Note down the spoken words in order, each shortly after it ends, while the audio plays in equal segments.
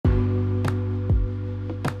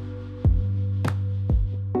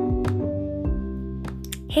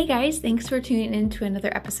Hey guys, thanks for tuning in to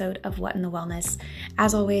another episode of What in the Wellness.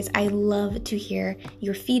 As always, I love to hear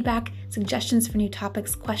your feedback, suggestions for new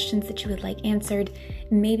topics, questions that you would like answered,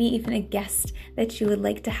 maybe even a guest that you would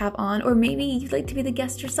like to have on, or maybe you'd like to be the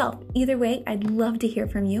guest yourself. Either way, I'd love to hear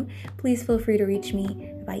from you. Please feel free to reach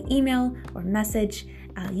me by email or message.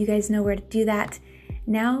 You guys know where to do that.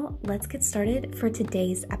 Now, let's get started for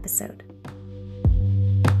today's episode.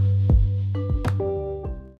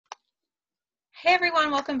 Hey everyone,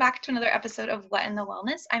 welcome back to another episode of What in the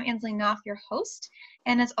Wellness. I'm Ansley Knopf, your host,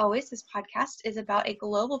 and as always, this podcast is about a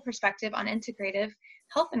global perspective on integrative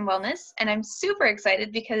health and wellness, and I'm super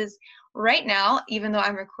excited because right now, even though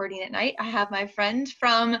I'm recording at night, I have my friend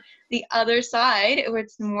from the other side, where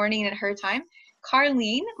it's morning at her time,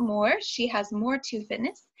 Carlene Moore. She has More to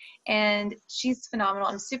Fitness, and she's phenomenal.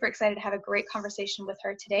 I'm super excited to have a great conversation with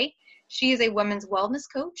her today. She is a women's wellness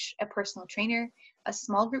coach, a personal trainer, a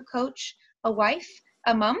small group coach, a wife,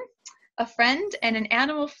 a mom, a friend, and an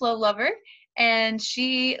animal flow lover. And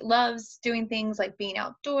she loves doing things like being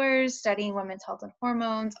outdoors, studying women's health and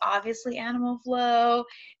hormones, obviously animal flow,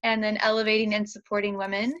 and then elevating and supporting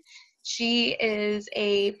women. She is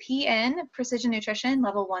a PN, Precision Nutrition,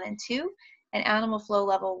 level 1 and 2, and Animal Flow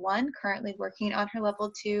level 1, currently working on her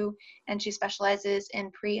level 2, and she specializes in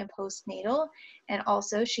pre and postnatal. And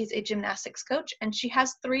also she's a gymnastics coach, and she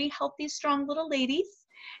has 3 healthy, strong little ladies.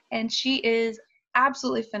 And she is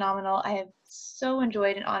absolutely phenomenal. I have so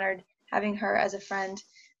enjoyed and honored having her as a friend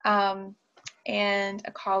and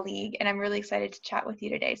a colleague, and I'm really excited to chat with you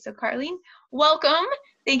today. So Carlene, welcome.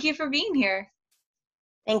 Thank you for being here.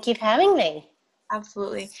 Thank you for having me.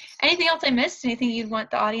 Absolutely. Anything else I missed? Anything you'd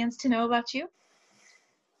want the audience to know about you?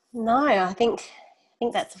 No, I think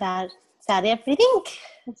that's about everything.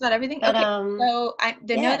 That's about everything? But, okay, so I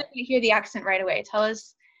know that you hear the accent right away. Tell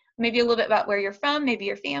us maybe a little bit about where you're from, maybe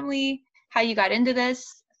your family, how you got into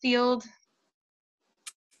this field.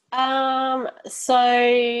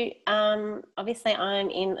 Obviously I'm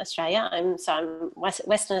in Australia. I'm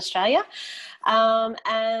Western Australia.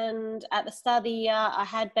 And at the start of the year, I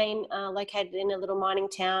had been located in a little mining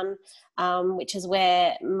town, which is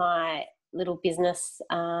where my little business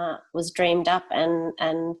was dreamed up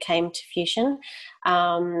and came to fruition.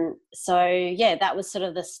 That was sort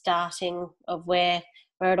of the starting of where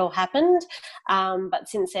it all happened. But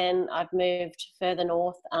since then, I've moved further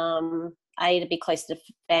north, to be close to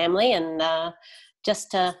family and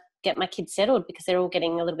just to get my kids settled because they're all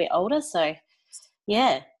getting a little bit older. So,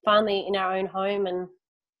 yeah, finally in our own home and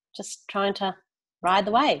just trying to ride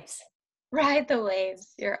the waves. Ride the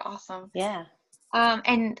waves. You're awesome. Yeah.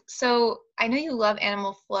 And so I know you love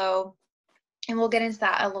Animal Flow, and we'll get into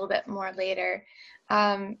that a little bit more later.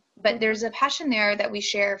 But there's a passion there that we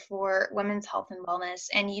share for women's health and wellness.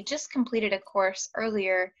 And you just completed a course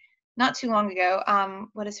earlier, not too long ago.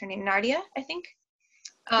 What is her name? Nardia, I think.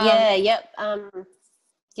 Yep.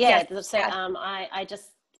 Yes. So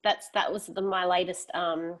that was my latest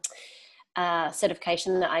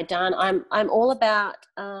certification that I done. I'm all about.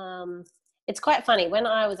 It's quite funny. When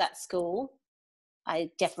I was at school,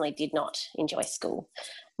 I definitely did not enjoy school.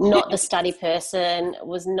 Not the study person,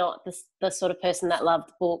 was not the sort of person that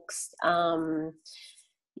loved books. And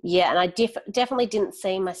I definitely didn't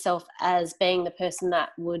see myself as being the person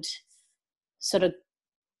that would sort of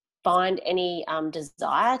find any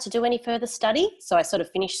desire to do any further study. So I sort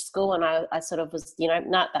of finished school and I sort of was,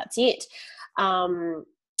 no, that's it.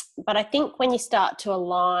 But I think when you start to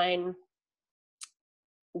align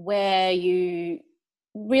where you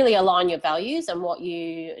really align your values and what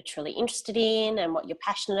you are truly interested in and what you're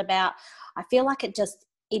passionate about, I feel like it just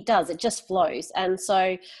flows. And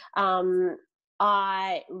so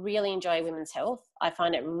I really enjoy women's health. I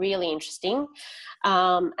find it really interesting.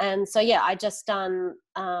 I just done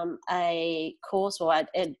a course,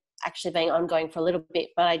 it actually been ongoing for a little bit,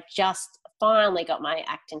 but I just finally got my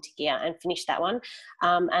act into gear and finished that one.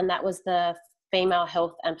 And that was the Female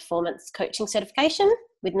Health and Performance Coaching Certification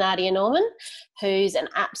with Nadia Norman, who's an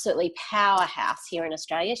absolutely powerhouse here in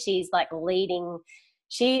Australia. She's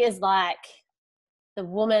she is like the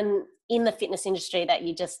woman in the fitness industry that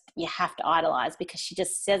you have to idolize because she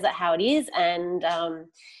just says it how it is, and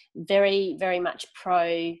very, very much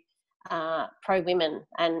pro women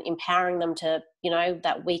and empowering them to,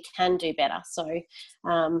 that we can do better. So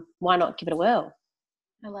why not give it a whirl?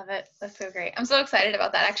 I love it. That's so great. I'm so excited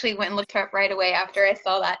about that. I actually went and looked her up right away after I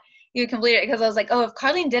saw that you completed it because I was like, oh, if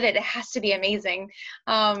Carlene did it, it has to be amazing.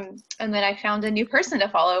 And then I found a new person to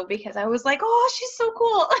follow because I was like, oh, she's so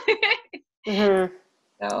cool. Mm-hmm.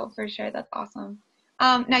 So for sure, that's awesome.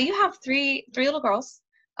 Now you have three little girls.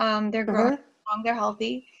 They're grown, Mm-hmm. strong, they're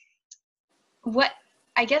healthy. What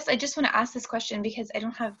I guess I just want to ask this question because I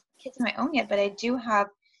don't have kids of my own yet, but I do have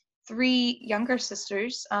 3 younger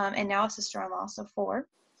sisters, and now a sister-in-law, so 4,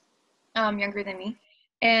 younger than me.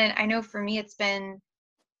 And I know for me, it's been,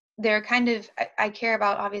 they're kind of, I care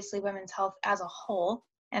about obviously women's health as a whole,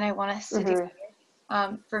 and I want us to do Mm-hmm.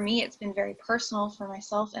 better. For me, it's been very personal for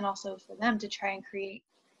myself and also for them to try and create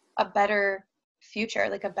a better future,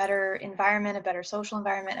 like a better environment, a better social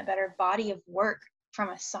environment, a better body of work from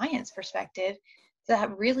a science perspective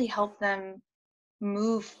that really help them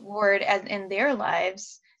move forward as in their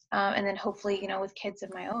lives, and then hopefully, with kids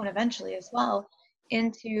of my own eventually as well,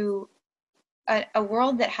 into a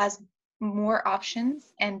world that has more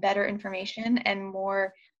options and better information and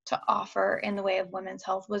more to offer in the way of women's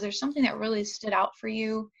health. Was there something that really stood out for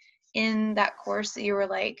you in that course that you were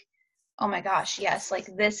like, oh my gosh, yes,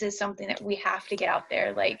 like this is something that we have to get out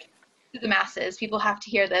there, like to the masses. People have to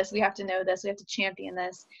hear this. We have to know this. We have to champion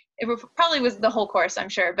this. Probably was the whole course, I'm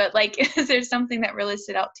sure, but like, is there something that really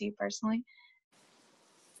stood out to you personally?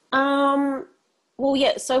 Well,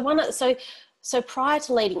 yeah. So prior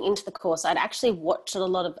to leading into the course, I'd actually watched a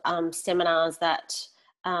lot of seminars that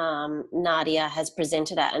Nadia has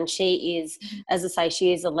presented at, and she is, as I say,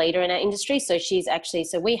 she is a leader in our industry. So she's actually,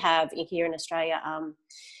 so we have here in Australia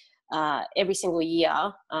every single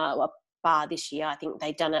year, bar this year, I think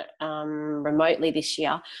they've done it remotely this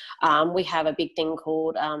year. We have a big thing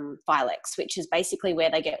called Philex, which is basically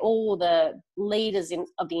where they get all the leaders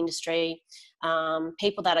of the industry,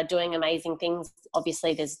 people that are doing amazing things.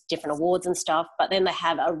 Obviously, there's different awards and stuff, but then they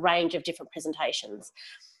have a range of different presentations.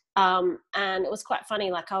 And it was quite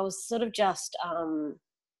funny. Like I was sort of just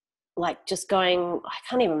just going, I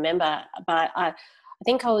can't even remember, but I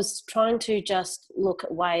think I was trying to just look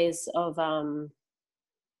at ways of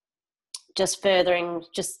just furthering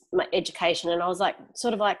just my education. And I was like,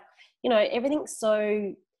 sort of like, everything's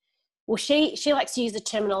so, well, she likes to use the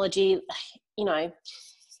terminology,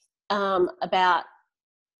 about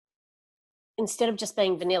instead of just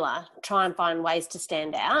being vanilla, try and find ways to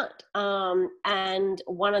stand out. And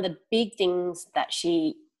one of the big things that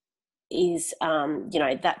she is,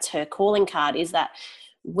 that's her calling card, is that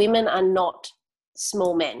women are not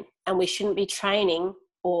small men, and we shouldn't be training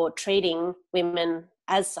or treating women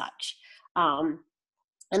as such. And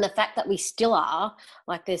the fact that we still are,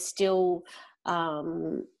 like, there's still,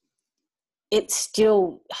 it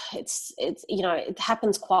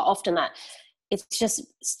happens quite often that it's just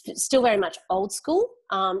still very much old school,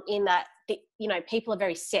 in that, people are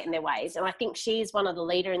very set in their ways. And I think she's one of the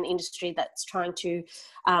leader in the industry that's trying to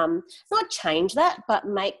not change that, but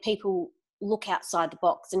make people look outside the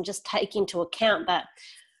box and just take into account that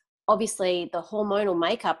obviously the hormonal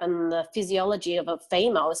makeup and the physiology of a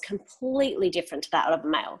female is completely different to that of a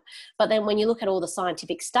male. But then when you look at all the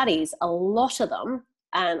scientific studies, a lot of them,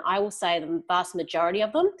 and I will say the vast majority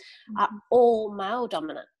of them, are all male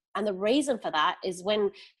dominant. And the reason for that is when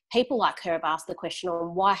people like her have asked the question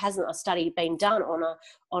on why hasn't a study been done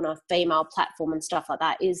on a female platform and stuff like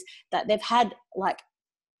that, is that they've had like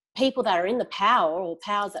people that are in the power, or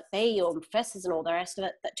powers that be, or professors and all the rest of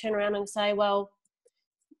it, that turn around and say, well,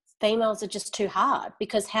 females are just too hard,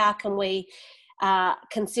 because how can we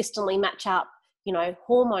consistently match up,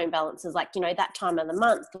 hormone balances, like, that time of the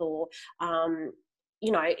month, or and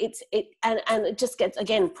it just gets,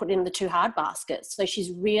 again, put in the too hard basket. So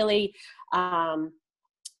she's really trying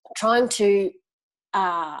to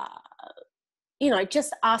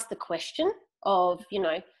just ask the question of,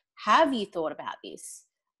 have you thought about this,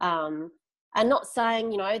 and not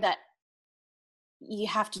saying, that you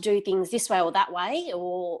have to do things this way or that way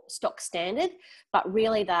or stock standard, but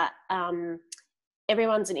really that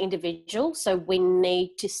everyone's an individual. So we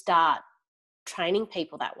need to start training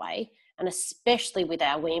people that way, and especially with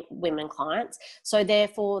our women clients. So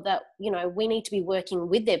therefore that, we need to be working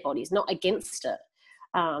with their bodies, not against it.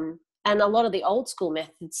 And a lot of the old school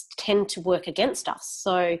methods tend to work against us.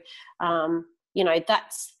 So,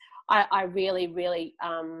 I really, really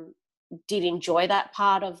did enjoy that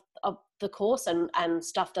part of the course and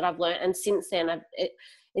stuff that I've learned. And since then,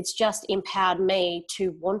 it's just empowered me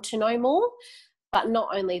to want to know more. But not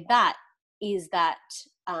only that, is that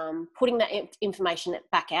putting that information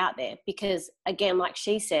back out there, because again, like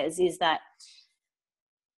she says, is that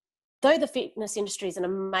though the fitness industry is an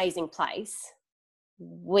amazing place,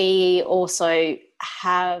 we also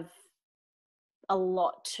have a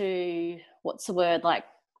lot to,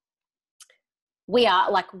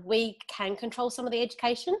 we can control some of the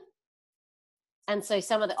education. And so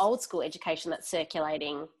some of the old school education that's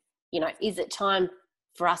circulating, is it time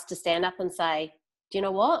for us to stand up and say, do you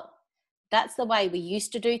know what? That's the way we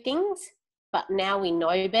used to do things, but now we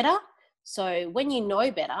know better. So when you know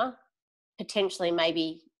better, potentially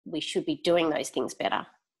maybe we should be doing those things better.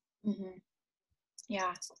 Mm-hmm.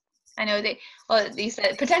 Yeah. I know you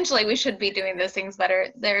said potentially we should be doing those things better.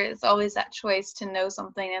 There is always that choice to know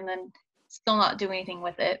something and then still not do anything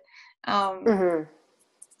with it. So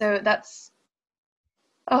that's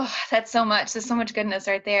so much. There's so much goodness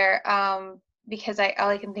right there. Because all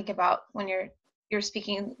I can think about when you're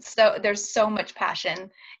speaking, so there's so much passion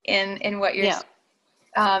in what you're saying.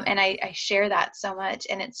 And I share that so much,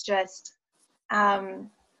 and it's just,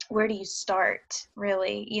 where do you start,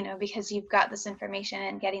 really, because you've got this information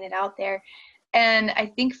and getting it out there. And I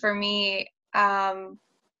think for me,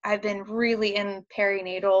 I've been really in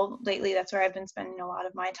perinatal lately. That's where I've been spending a lot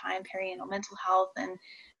of my time, perinatal mental health and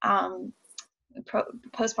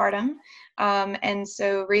postpartum. And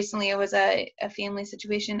so recently it was a family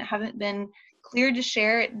situation. I haven't been cleared to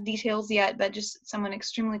share details yet, but just someone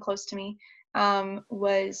extremely close to me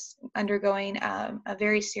was undergoing a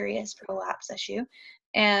very serious prolapse issue.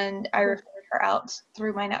 And I referred her out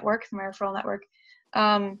through my network, through my referral network.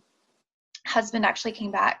 Husband actually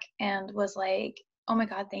came back and was like, oh my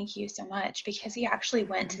God, thank you so much, because he actually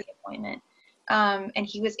went to the appointment. And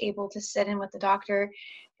he was able to sit in with the doctor,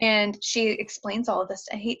 and she explains all of this.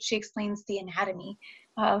 She explains the anatomy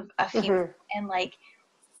of a female and like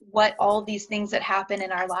what all these things that happen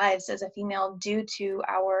in our lives as a female due to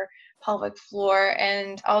our pelvic floor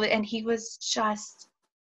and all and he was just,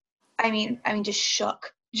 I mean, just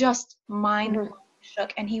shook, just mind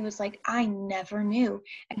shook. And he was like, I never knew.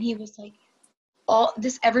 And he was like,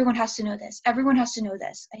 everyone has to know this. Everyone has to know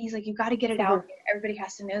this. And he's like, you got to get it out there. Everybody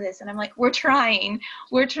has to know this. And I'm like, we're trying.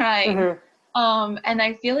 And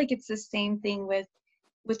I feel like it's the same thing with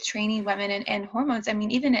training women and hormones. I mean,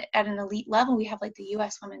 even at an elite level, we have like the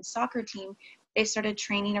U.S. women's soccer team. They started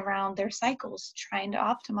training around their cycles, trying to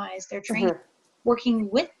optimize their training, working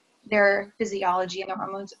with their physiology and their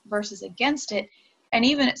hormones versus against it. And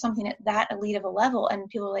even at something at that elite of a level, and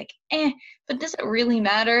people are like, but does it really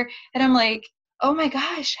matter? And I'm like, oh my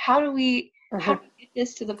gosh, how do we get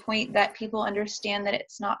this to the point that people understand that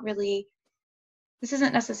it's not really, this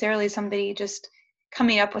isn't necessarily somebody just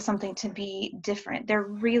coming up with something to be different. They're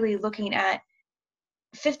really looking at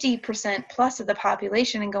 50% plus of the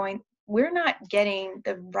population and going, we're not getting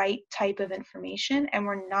the right type of information, and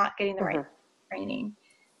we're not getting the right training.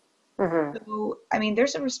 So, I mean,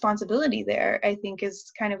 there's a responsibility there, I think,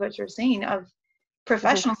 is kind of what you're saying, of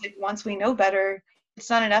professionals. Like, once we know better, it's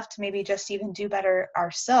not enough to maybe just even do better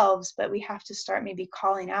ourselves, but we have to start maybe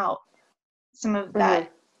calling out some of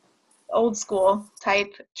that old school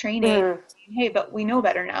type training. Hey, but we know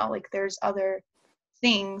better now. Like, there's other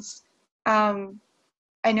things.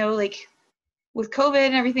 I know, like, with COVID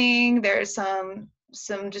and everything, there's some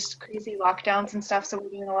just crazy lockdowns and stuff, so we're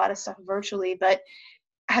doing a lot of stuff virtually. But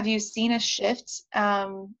have you seen a shift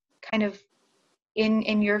kind of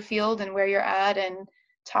in your field and where you're at and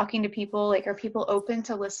talking to people? Like, are people open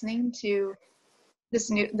to listening to this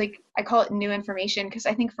new, like, I call it new information, because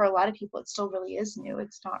I think for a lot of people it still really is new.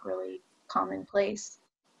 It's not really commonplace.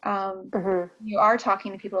 You are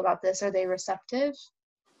talking to people about this. Are they receptive?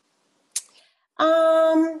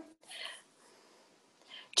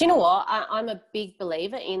 Do you know what? I'm a big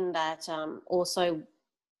believer in that. Also,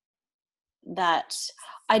 that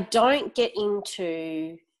I don't get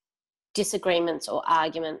into disagreements or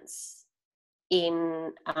arguments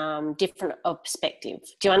in different of perspective.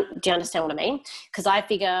 Do you understand what I mean? Because I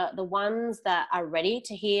figure the ones that are ready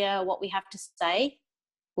to hear what we have to say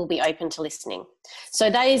will be open to listening. So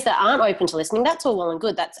those that aren't open to listening, that's all well and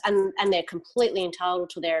good. And they're completely entitled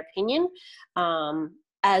to their opinion,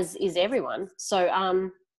 as is everyone. So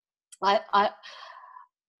I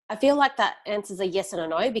feel like that answers a yes and a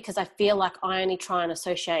no, because I feel like I only try and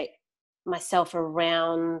associate myself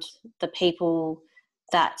around the people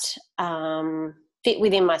that fit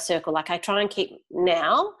within my circle. Like, I try and keep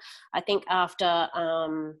now, I think after, I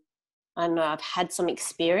don't know, I've had some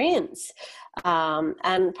experience,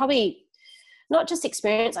 and probably not just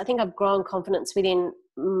experience, I think I've grown confidence within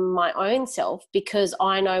my own self, because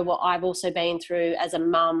I know what I've also been through as a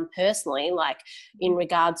mum personally, like in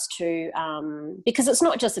regards to, because it's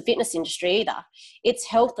not just the fitness industry either, it's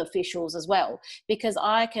health officials as well. Because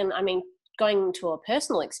going to a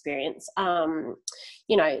personal experience,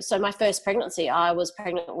 so my first pregnancy, I was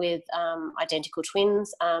pregnant with identical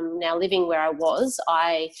twins. Now, living where I was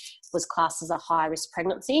classed as a high-risk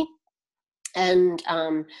pregnancy. And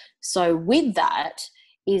so with that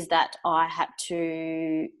is that I had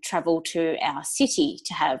to travel to our city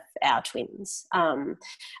to have our twins.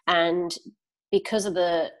 And because of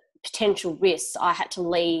the potential risks, I had to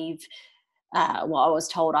leave I was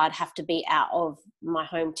told I'd have to be out of my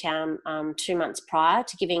hometown 2 months prior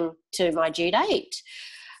to my due date.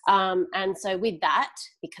 And so with that,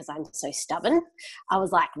 because I'm so stubborn, I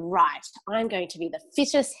was like, right, I'm going to be the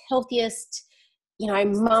fittest, healthiest,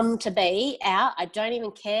 mum to be out. I don't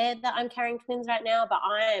even care that I'm carrying twins right now, but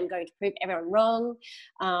I am going to prove everyone wrong.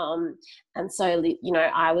 And so,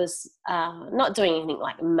 I was not doing anything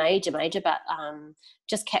like major, but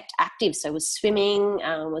just kept active. So was swimming,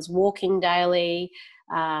 was walking daily.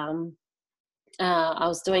 I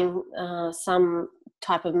was doing some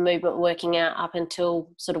type of movement, working out up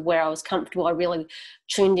until sort of where I was comfortable. I really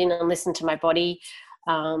tuned in and listened to my body.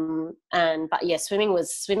 But yeah, swimming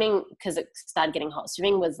because it started getting hot.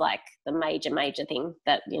 Swimming was like the major thing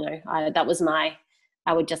that,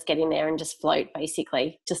 I would just get in there and just float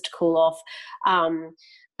basically just to cool off.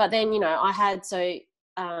 But then,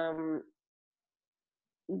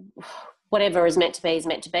 whatever is meant to be is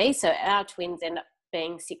meant to be. So our twins end up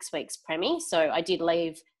being 6 weeks preemie. So I did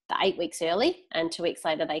leave the 8 weeks early, and 2 weeks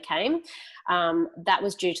later they came. That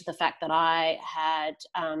was due to the fact that I had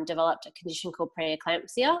developed a condition called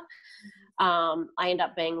preeclampsia. I ended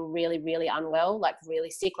up being really, really unwell, like really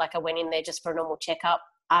sick. Like I went in there just for a normal checkup,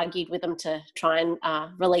 argued with them to try and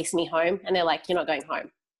release me home, and they're like, "You're not going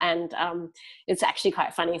home." And it's actually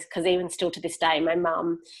quite funny because even still to this day, my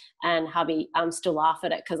mum and hubby still laugh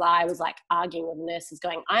at it, because I was like arguing with the nurses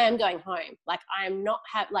going, I am going home. Like I am not,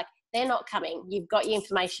 they're not coming. You've got your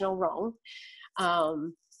information all wrong.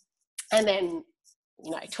 And then,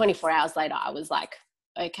 24 hours later, I was like,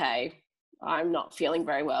 okay, I'm not feeling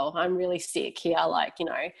very well. I'm really sick here.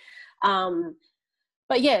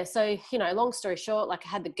 But yeah, so, long story short, like I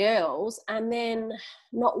had the girls, and then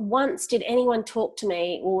not once did anyone talk to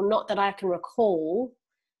me, or not that I can recall,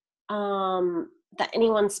 that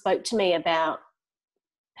anyone spoke to me about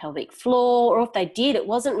pelvic floor, or if they did, it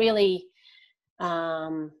wasn't really,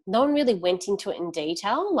 no one really went into it in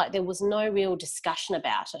detail. Like there was no real discussion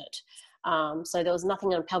about it. So there was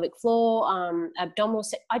nothing on pelvic floor, abdominal.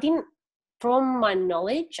 From my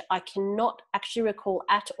knowledge, I cannot actually recall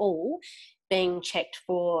at all being checked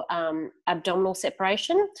for abdominal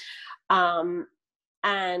separation. And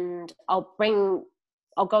I'll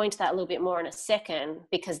go into that a little bit more in a second,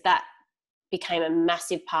 because that became a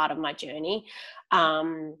massive part of my journey.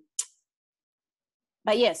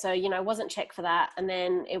 But yeah, so, I wasn't checked for that. And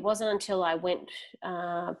then it wasn't until I went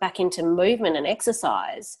back into movement and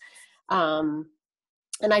exercise. And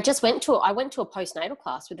I went to a postnatal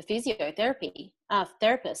class with a physiotherapy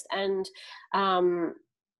therapist. And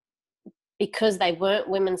because they weren't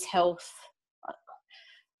women's health,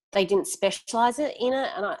 they didn't specialize in it.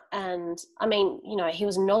 And I mean, he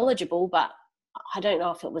was knowledgeable, but I don't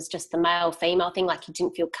know if it was just the male female thing. Like he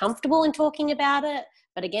didn't feel comfortable in talking about it.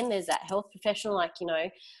 But again, there's that health professional,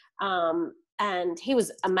 and he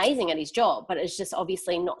was amazing at his job, but it's just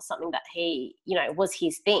obviously not something that he, was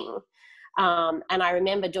his thing. And I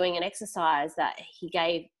remember doing an exercise that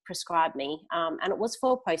he prescribed me, and it was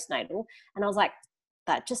for postnatal. And I was like,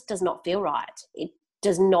 that just does not feel right. It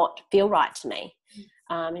does not feel right to me.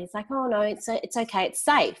 And he's like, oh no, it's okay. It's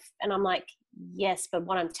safe. And I'm like, yes, but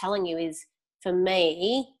what I'm telling you is, for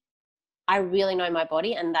me, I really know my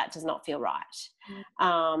body, and that does not feel right.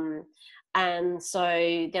 And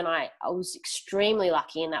so then I was extremely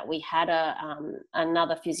lucky in that we had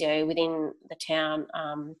another physio within the town,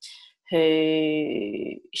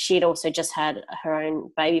 who she'd also just had her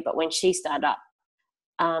own baby, but when she started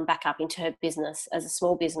back up into her business as a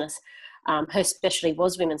small business, her specialty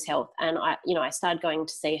was women's health. And I started going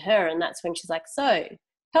to see her, and that's when she's like, so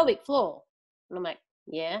pelvic floor. And I'm like,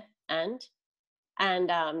 yeah. And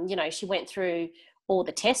she went through all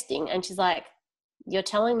the testing, and she's like, you're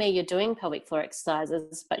telling me you're doing pelvic floor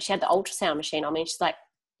exercises, but she had the ultrasound machine on me, and she's like,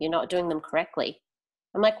 you're not doing them correctly.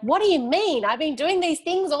 I'm like, what do you mean? I've been doing these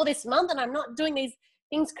things all this month and I'm not doing these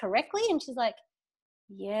things correctly? And she's like,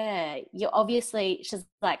 yeah, she's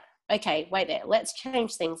like, okay, wait there. Let's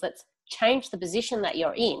change things. Let's change the position that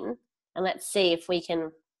you're in, and let's see if we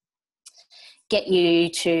can get you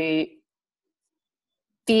to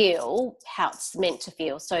feel how it's meant to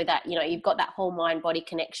feel, so that, you've got that whole mind body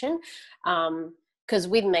connection. Because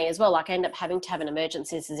with me as well, like I ended up having to have an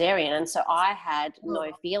emergency cesarean, and so I had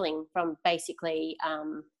no feeling from basically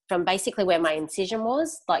where my incision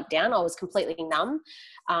was, like down. I was completely numb,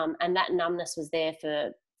 and that numbness was there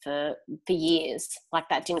for years. Like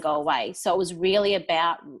that didn't go away. So it was really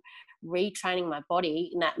about retraining my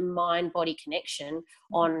body in that mind body connection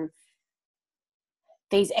on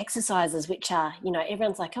these exercises, which are,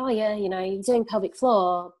 everyone's like, oh yeah, you're doing pelvic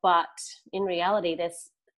floor, but in reality, there's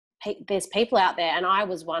there's people out there, and I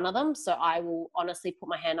was one of them, so I will honestly put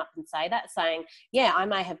my hand up and say that, saying, yeah, I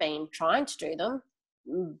may have been trying to do them,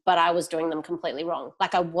 but I was doing them completely wrong.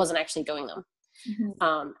 Like, I wasn't actually doing them.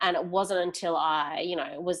 Mm-hmm. And it wasn't until I,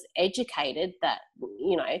 was educated that,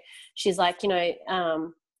 she's like,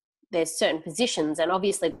 there's certain positions, and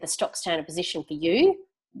obviously the stock standard position for you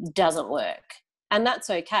doesn't work, and that's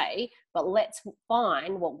okay, but let's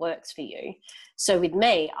find what works for you. So with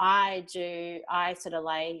me, I sort of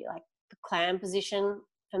lay like the clam position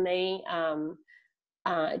for me.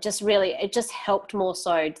 It just helped more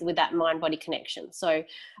so with that mind body connection. So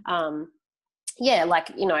yeah, like,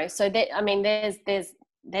 so that, I mean, there's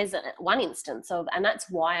one instance of, and that's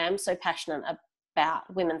why I'm so passionate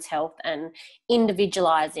about women's health and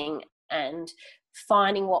individualizing and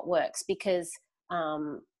finding what works, because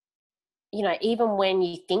even when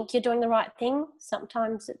you think you're doing the right thing,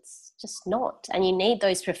 sometimes it's just not, and you need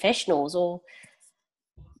those professionals, or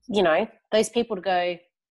those people to go,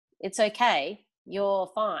 it's okay, you're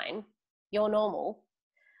fine, you're normal.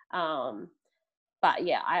 But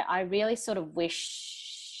yeah, I really sort of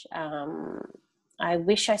wish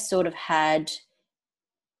I sort of had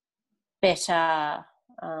better,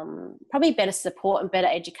 probably better support and better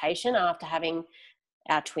education after having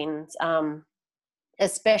our twins,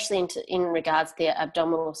 especially in regards to the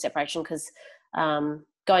abdominal separation, because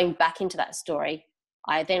going back into that story,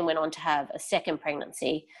 I then went on to have a second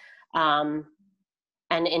pregnancy, and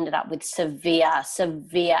ended up with severe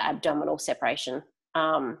abdominal separation,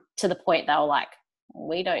 to the point they were like,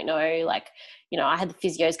 we don't know, like, I had the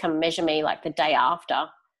physios come and measure me like the day after,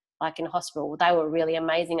 like in hospital. They were really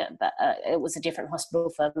amazing at that. It was a different hospital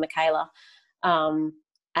for Michaela.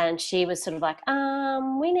 And she was sort of like,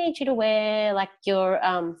 we need you to wear like your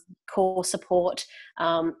core support,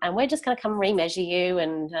 and we're just going to come remeasure you.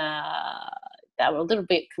 And they were a little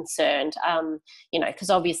bit concerned, because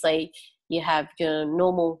obviously you have your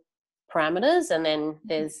normal parameters, and then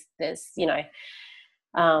there's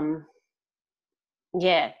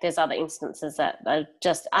there's other instances that are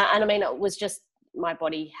just, and I mean, it was just, my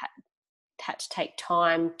body had to take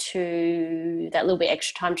time, to that little bit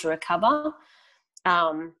extra time to recover.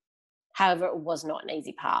 However, it was not an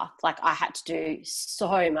easy path. Like, I had to do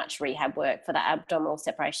so much rehab work for that abdominal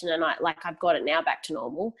separation, and I've got it now back to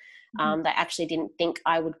normal. They actually didn't think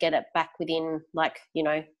I would get it back within, like,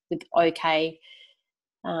 with okay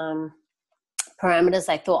parameters.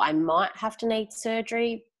 They thought I might have to need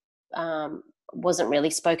surgery. Wasn't really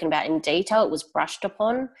spoken about in detail. It was brushed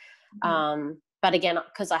upon. But again,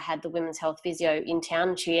 because I had the women's health physio in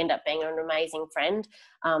town, she ended up being an amazing friend.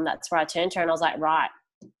 That's where I turned to her, and I was like, right,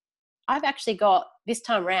 I've actually got, this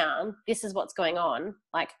time round, this is what's going on.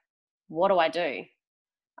 Like, what do I do?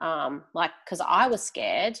 Because I was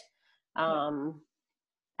scared. And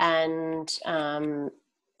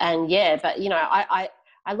yeah, but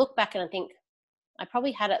I look back and I think, I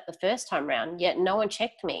probably had it the first time round, yet no one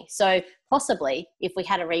checked me. So possibly if we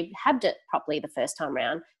had rehabbed it properly the first time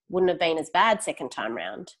round, wouldn't have been as bad second time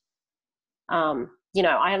round. And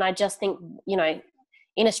I just think,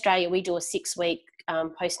 in Australia, we do a 6-week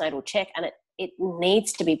postnatal check, and it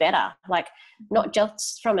needs to be better. Like, not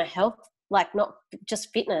just from a health, like not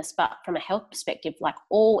just fitness, but from a health perspective, like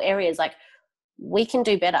all areas, like we can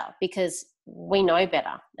do better because we know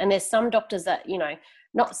better. And there's some doctors that, and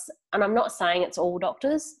I'm not saying it's all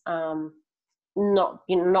doctors, not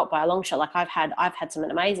by a long shot. Like, I've had some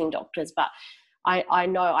amazing doctors, but I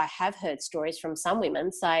know I have heard stories from some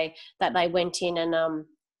women say that they went in and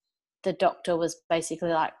the doctor was basically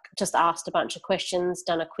like, just asked a bunch of questions,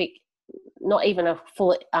 done a quick, not even a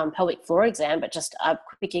full pelvic floor exam, but just a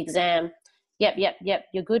quick exam. Yep,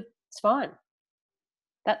 you're good, it's fine.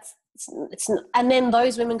 And then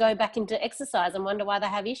those women go back into exercise and wonder why they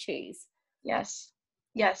have issues. Yes.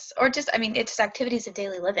 Or just, I mean, it's activities of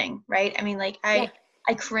daily living, right? I mean, like, I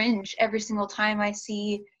cringe every single time I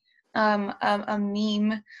see a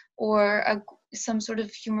meme or some sort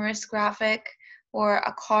of humorous graphic or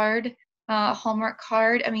a card, a Hallmark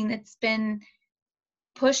card. I mean, it's been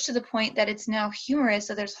pushed to the point that it's now humorous.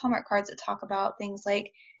 So there's Hallmark cards that talk about things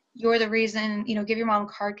like, you're the reason, give your mom a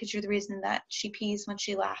card because you're the reason that she pees when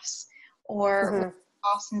she laughs, or when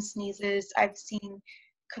coughs and sneezes. I've seen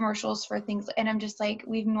commercials for things, and I'm just like,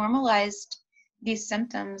 we've normalized these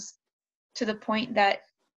symptoms to the point that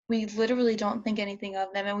we literally don't think anything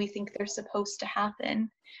of them, and we think they're supposed to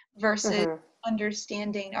happen, versus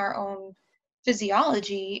understanding our own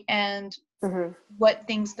physiology and what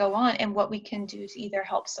things go on and what we can do to either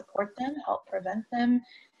help support them, help prevent them,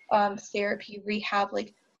 therapy, rehab,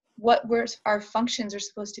 like what our functions are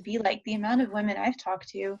supposed to be like. The amount of women I've talked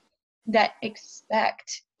to that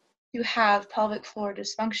expect who have pelvic floor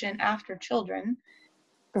dysfunction after children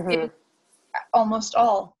is Mm-hmm. almost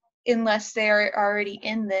all, unless they're already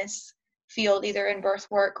in this field, either in birth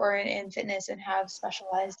work or in fitness and have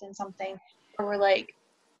specialized in something, or we're like,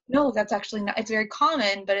 no, that's actually not, it's very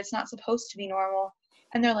common, but it's not supposed to be normal.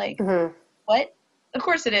 And they're like, Mm-hmm. what? Of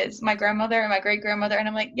course it is. My grandmother and my great grandmother. And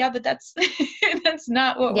I'm like, yeah, but that's that's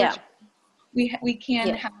not what Yeah. we can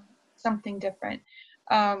Yeah. have something different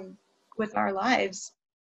with our lives.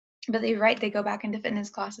 But they're right, they go back into fitness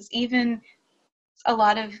classes, even a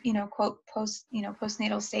lot of, quote,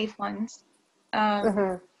 postnatal safe ones,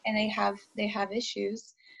 Mm-hmm. and they have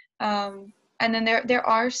issues. And then there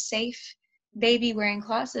are safe baby wearing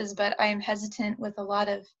classes, but I am hesitant with a lot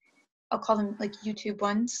of, I'll call them like YouTube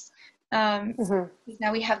ones. Mm-hmm. Because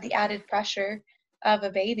now we have the added pressure of a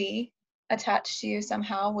baby attached to you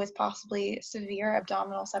somehow with possibly severe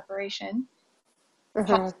abdominal separation,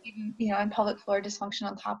 Mm-hmm. possibly even, and pelvic floor dysfunction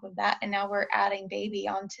on top of that. And now we're adding baby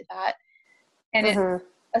onto that. And it's Mm-hmm.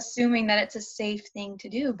 assuming that it's a safe thing to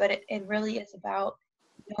do, but it really is about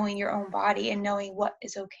knowing your own body and knowing what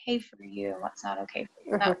is okay for you and what's not okay for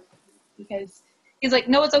you. Not because he's like,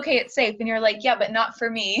 no, it's okay, it's safe. And you're like, yeah, but not for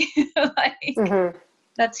me. Like, Mm-hmm.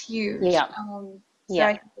 that's huge. Yeah. So I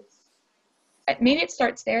Yeah. think maybe it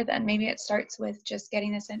starts there then. Maybe it starts with just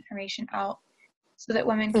getting this information out so that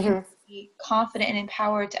women can Mm-hmm. be confident and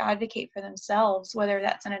empowered to advocate for themselves, whether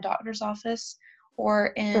that's in a doctor's office or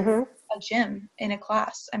in Mm-hmm. a gym, in a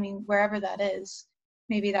class. I mean, wherever that is,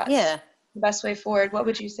 maybe that's Yeah. the best way forward. What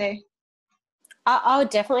would you say? I would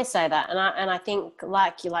definitely say that, and I think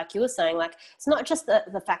like you were saying, like it's not just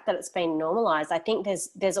the fact that it's been normalized. I think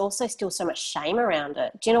there's also still so much shame around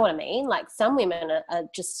it. Do you know what I mean? Like some women are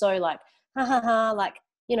just so like ha ha ha, like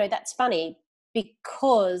that's funny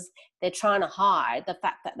because they're trying to hide the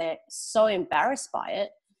fact that they're so embarrassed by it.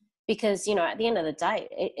 Because at the end of the day,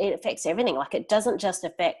 it affects everything. Like it doesn't just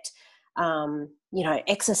affect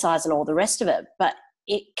exercise and all the rest of it, but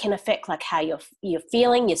it can affect like how you're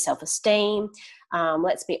feeling, your self-esteem.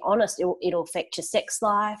 Let's be honest, it'll affect your sex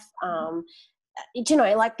life.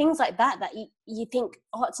 Like things like that you think,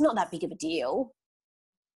 oh, it's not that big of a deal.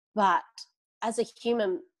 But as a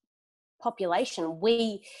human population,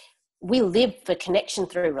 we live for connection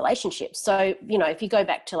through relationships. So, if you go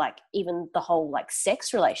back to like even the whole like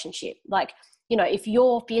sex relationship, like, if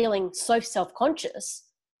you're feeling so self-conscious,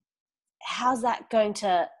 how's that going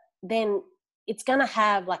to then, it's going to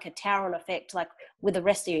have like a tower effect, like with the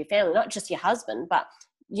rest of your family, not just your husband, but,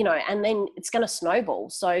 and then it's going to snowball.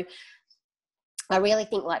 So I really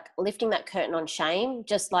think like lifting that curtain on shame,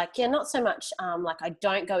 just like, not so much like I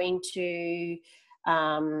don't go into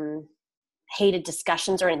heated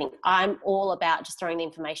discussions or anything. I'm all about just throwing the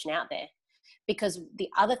information out there, because the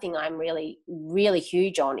other thing I'm really, really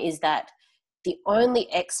huge on is that the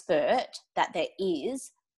only expert that there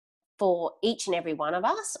is for each and every one of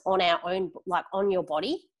us on our own, like on your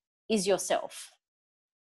body, is yourself.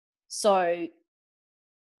 So,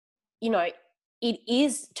 it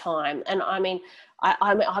is time. And I mean,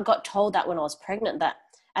 I got told that when I was pregnant, that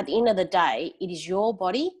at the end of the day, it is your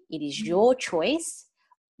body, it is your choice.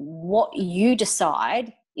 What you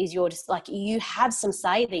decide is like you have some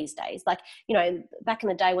say these days. Like, back in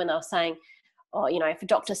the day when they were saying, oh, if a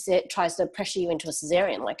doctor tries to pressure you into a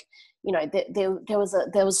cesarean, like, there was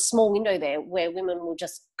a small window there where women will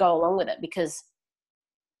just go along with it because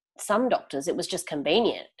some doctors, it was just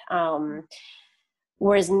convenient.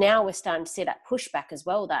 Whereas now we're starting to see that pushback as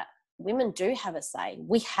well, that women do have a say.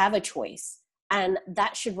 We have a choice. And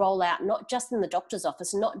that should roll out not just in the doctor's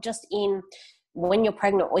office, not just in when you're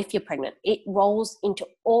pregnant or if you're pregnant. It rolls into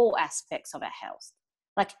all aspects of our health.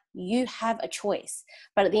 Like, you have a choice.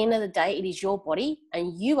 But at the end of the day, it is your body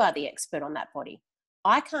and you are the expert on that body.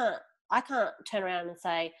 I can't turn around and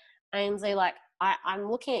say, Ainsley, like, I'm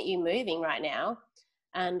looking at you moving right now,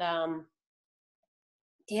 and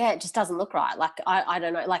yeah, it just doesn't look right. Like, I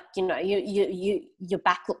don't know, like, your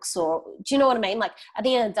back looks sore. Do you know what I mean? Like, at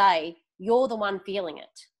the end of the day, you're the one feeling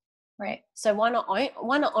it. Right. So why not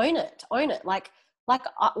own it? Own it.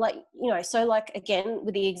 So like, again,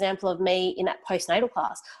 with the example of me in that postnatal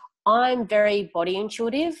class, I'm very body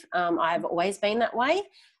intuitive. I've always been that way.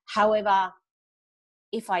 However,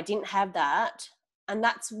 if I didn't have that, and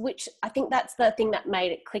I think that's the thing that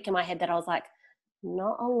made it click in my head, that I was like,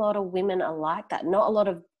 not a lot of women are like that. Not a lot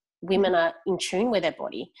of women are in tune with their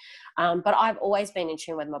body. But I've always been in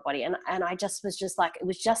tune with my body. And I just was just like, it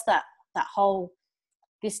was just that whole,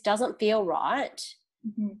 this doesn't feel right.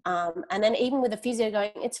 Mm-hmm. And then even with the physio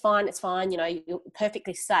going, it's fine, you're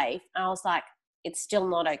perfectly safe. And I was like, it's still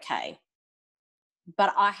not okay.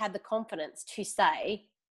 But I had the confidence to say,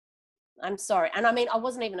 I'm sorry. And I mean, I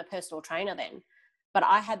wasn't even a personal trainer then, but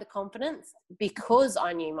I had the confidence because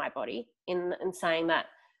I knew my body in saying that,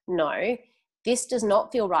 no, this does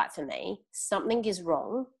not feel right for me. Something is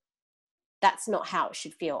wrong. That's not how it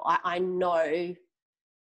should feel. I know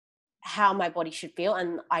how my body should feel,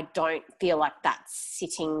 and I don't feel like that's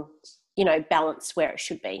sitting, balanced where it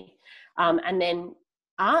should be. And then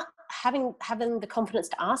having the confidence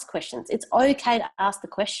to ask questions. It's okay to ask the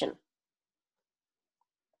question.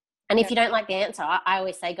 And if you don't like the answer, I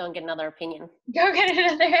always say, go and get another opinion. Go get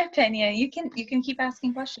another opinion. You can keep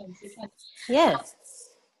asking questions. You can. Yes.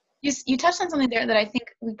 You touched on something there that I think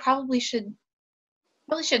we probably should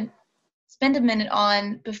spend a minute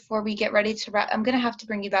on before we get ready to wrap. I'm going to have to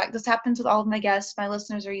bring you back. This happens with all of my guests. My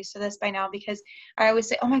listeners are used to this by now because I always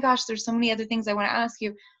say, oh my gosh, there's so many other things I want to ask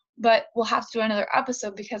you, but we'll have to do another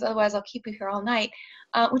episode because otherwise I'll keep you here all night,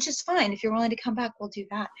 which is fine. If you're willing to come back, we'll do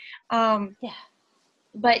that. Yeah.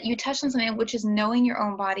 But you touched on something, which is knowing your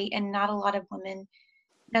own body, and not a lot of women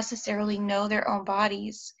necessarily know their own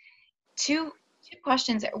bodies. Two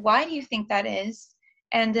questions. Why do you think that is?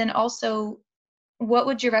 And then also, what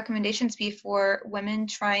would your recommendations be for women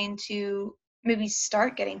trying to maybe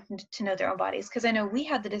start getting to know their own bodies? Because I know we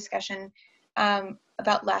had the discussion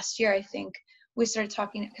about last year, I think. We started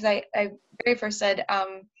talking, because I very first said,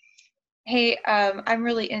 hey, I'm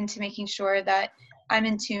really into making sure that I'm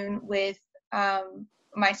in tune with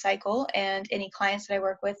my cycle and any clients that I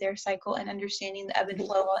work with, their cycle, and understanding the ebb and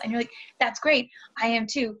flow. And you're like, that's great. I am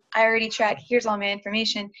too. I already track. Here's all my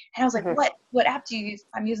information. And I was like, what app do you use?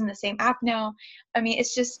 I'm using the same app now. I mean, it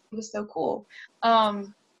was so cool.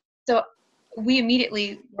 So we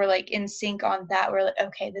immediately were like in sync on that. We're like,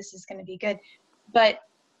 okay, this is going to be good. But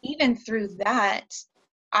even through that,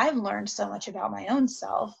 I've learned so much about my own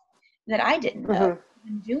self that I didn't know.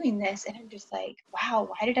 I'm doing this, and I'm just like, wow,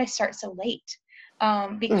 why did I start so late?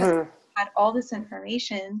 Because I had all this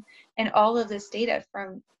information and all of this data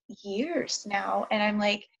from years now, and I'm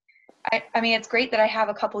like, I mean, it's great that I have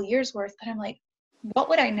a couple years worth, but I'm like, what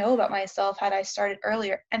would I know about myself had I started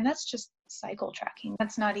earlier? And that's just cycle tracking.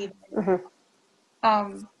 That's not even.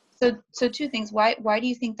 So two things. Why do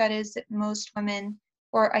you think that is, that most women,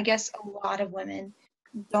 or I guess a lot of women,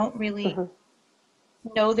 don't really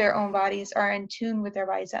know their own bodies, are in tune with their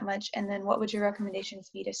bodies that much? And then what would your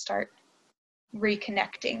recommendations be to start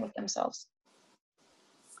reconnecting with themselves?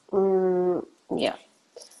 Yeah.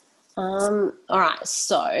 All right.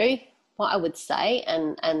 So what I would say,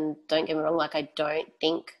 and don't get me wrong, like, I don't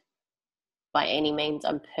think by any means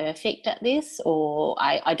I'm perfect at this, or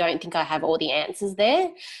I don't think I have all the answers there.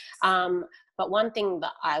 But one thing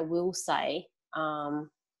that I will say,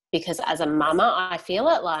 because as a mama, I feel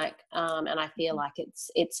it, like, and I feel like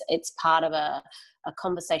it's part of a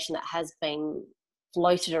conversation that has been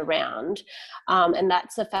floated around, and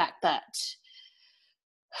that's the fact that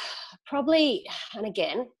probably, and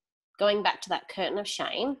again, going back to that curtain of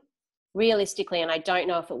shame, realistically, and I don't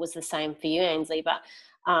know if it was the same for you, Ainsley, but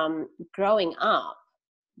growing up,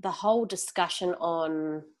 the whole discussion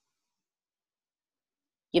on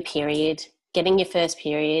your period, getting your first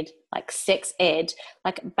period, like sex ed,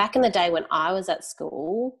 like back in the day when I was at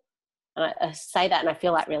school, and I say that and I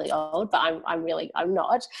feel like really old, but I'm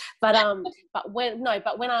not. But when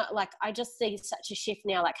I just see such a shift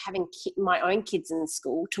now, like having my own kids in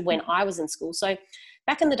school to when I was in school. So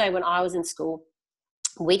back in the day when I was in school,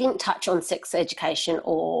 we didn't touch on sex education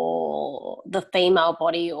or the female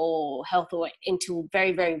body or health or until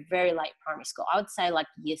very, very, very late primary school. I would say like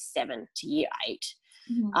year 7 to year 8,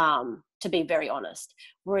 to be very honest.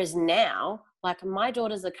 Whereas now, like, my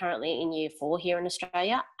daughters are currently in year 4 here in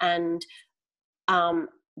Australia, and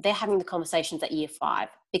they're having the conversations at year 5,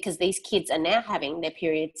 because these kids are now having their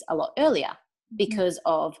periods a lot earlier because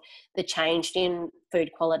of the change in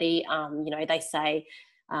food quality. They say,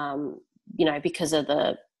 because of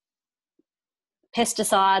the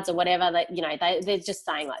pesticides or whatever, that, they're just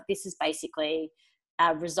saying, like, this is basically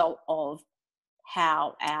a result of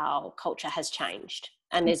how our culture has changed,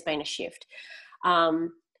 and there's been a shift.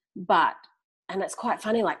 And it's quite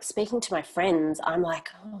funny, like, speaking to my friends, I'm like,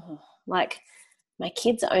 oh, like, my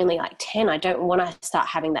kids are only like 10. I don't want to start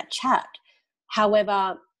having that chat.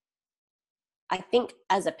 However, I think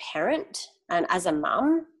as a parent and as a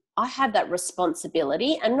mum, I have that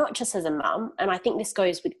responsibility, and not just as a mum, and I think this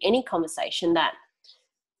goes with any conversation, that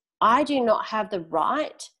I do not have the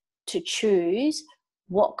right to choose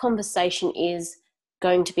what conversation is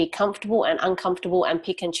going to be comfortable and uncomfortable, and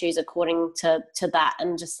pick and choose according to that,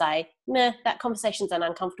 and just say, nah, that conversation's an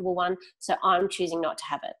uncomfortable one, so I'm choosing not to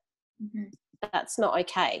have it. That's not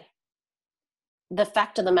okay. The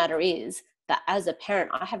fact of the matter is that as a parent,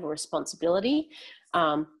 I have a responsibility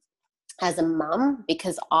as a mum,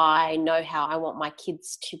 because I know how I want my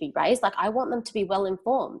kids to be raised. Like, I want them to be well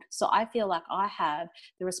informed. So I feel like I have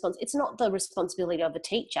the it's not the responsibility of a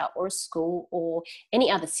teacher or a school or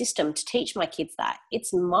any other system to teach my kids that.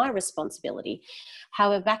 It's my responsibility.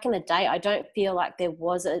 However, back in the day, I don't feel like there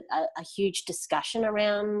was a huge discussion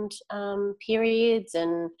around periods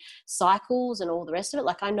and cycles and all the rest of it.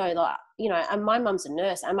 Like, I know that, you know, and my mum's a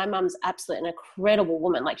nurse, and my mum's absolutely an incredible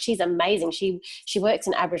woman. Like, she's amazing. She works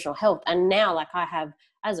in Aboriginal health. And now, like, I have,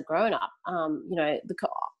 as a grown up, you know,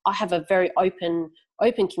 I have a very open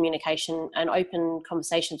communication and open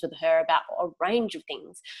conversations with her about a range of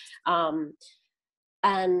things.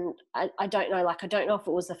 And I don't know, like, I don't know if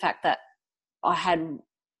it was the fact that I had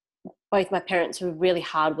both my parents were really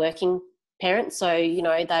hardworking parents. So, you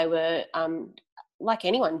know, they were, like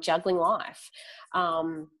anyone, juggling life.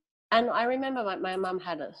 And I remember my mum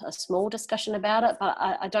had a small discussion about it, but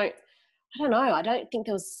I don't know. I don't think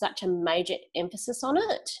there was such a major emphasis on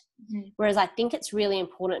it. Mm-hmm. Whereas I think it's really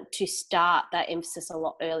important to start that emphasis a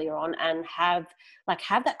lot earlier on and have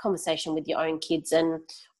that conversation with your own kids,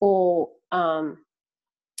 or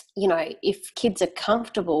you know, if kids are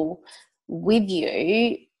comfortable with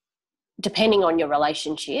you, depending on your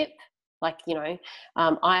relationship. Like, you know,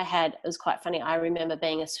 it was quite funny. I remember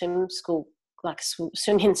being a swim school, like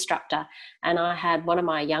swim instructor, and I had one of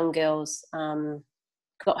my young girls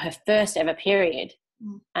got her first ever period,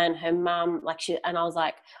 and her mum, like, and I was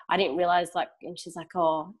like, I didn't realize, like, and she's like,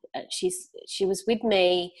 oh, she was with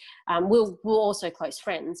me. We're also close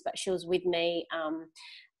friends, but she was with me.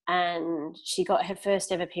 And she got her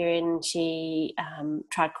first ever period, and she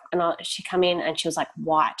she come in, and she was like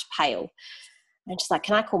white, pale. And she's like,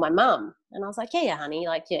 can I call my mum? And I was like, yeah, honey.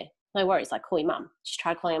 Like, yeah, no worries. Like, call your mum. She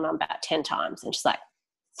tried calling her mum about 10 times. And she's like,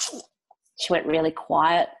 she went really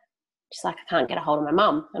quiet. She's like, I can't get a hold of my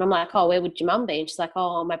mum. And I'm like, oh, where would your mum be? And she's like,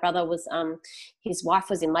 oh, my brother was, his wife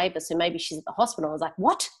was in labour, so maybe she's at the hospital. I was like,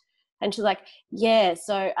 what? And she's like, yeah,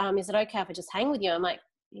 so is it okay if I just hang with you? I'm like,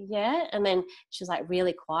 yeah. And then she was like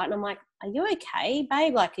really quiet. And I'm like, are you okay,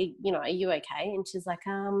 babe? Like, you know, are you okay? And she's like,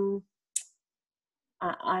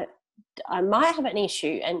 I might have an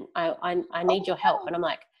issue, and I need your help. And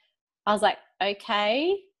I was like,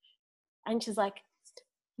 okay. And she's like,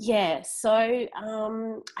 yeah, so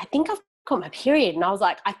I think I've got my period. And I was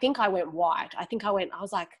like, I think I went white. I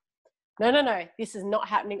was like, no, this is not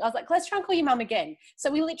happening. I was like, let's try and call your mum again.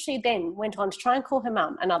 So we literally then went on to try and call her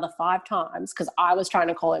mum another 5 times, because I was trying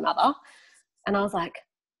to call her mother. And I was like,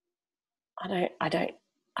 I don't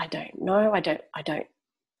know.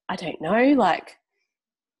 Like,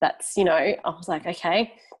 that's, you know, I was like,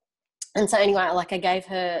 okay. And so anyway, like, I gave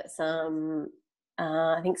her some,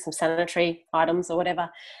 I think some sanitary items or whatever.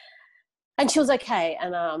 And she was okay.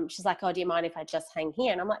 And she's like, oh, do you mind if I just hang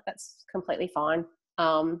here? And I'm like, that's completely fine.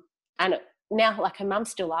 And now, like, her mum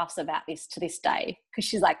still laughs about this to this day, because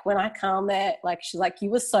she's like, when I come there, like, she's like, you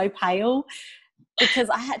were so pale, because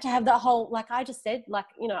I had to have that whole, like I just said, like,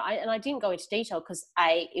 you know, I didn't go into detail because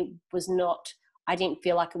I didn't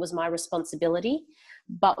feel like it was my responsibility.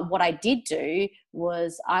 But what I did do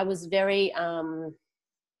was I was very,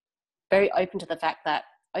 very open to the fact that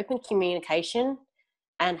open communication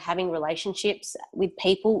and having relationships with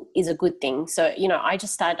people is a good thing. So, you know, I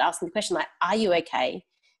just started asking the question, like, are you okay?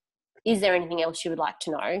 Is there anything else you would like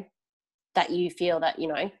to know that you feel that, you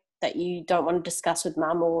know, that you don't want to discuss with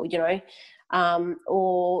mum, or, you know,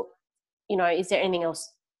 or, you know, is there anything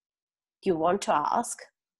else you want to ask?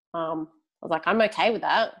 I was like, I'm okay with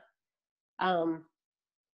that.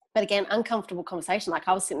 But again, uncomfortable conversation. Like,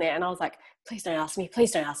 I was sitting there and I was like, please don't ask me,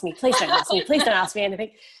 please don't ask me, please don't ask me, please don't ask me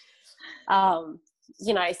anything.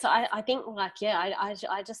 You know, so I think, like, yeah,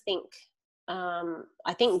 I just think,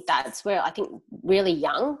 I think that's where, I think really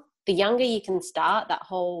young, the younger you can start that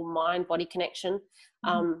whole mind-body connection.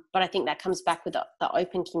 But I think that comes back with the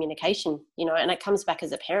open communication, you know, and it comes back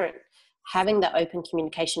as a parent, having that open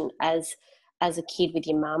communication as a kid with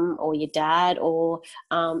your mum or your dad, or,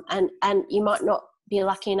 and you might not be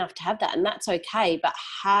lucky enough to have that, and that's okay, but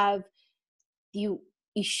you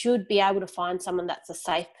should be able to find someone that's a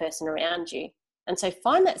safe person around you. And so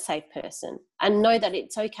find that safe person and know that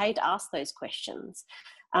it's okay to ask those questions.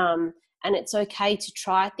 And it's okay to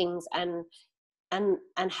try things and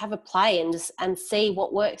have a play and see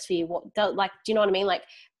what works for you. Do you know what I mean? Like,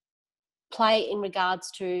 play in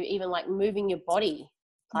regards to even like moving your body.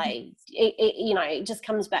 Play, you know, it just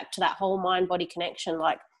comes back to that whole mind-body connection.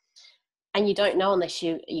 Like, and you don't know unless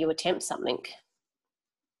you attempt something.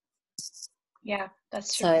 Yeah,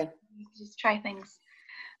 that's true. So you just try things.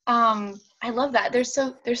 I love that. There's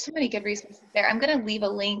so many good resources there. I'm going to leave a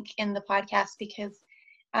link in the podcast because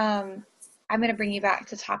I I'm going to bring you back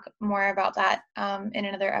to talk more about that in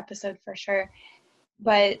another episode for sure.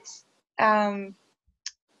 But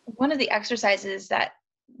one of the exercises that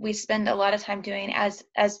we spend a lot of time doing as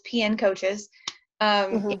PN coaches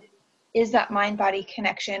is that mind-body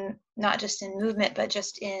connection, not just in movement, but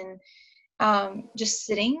just in just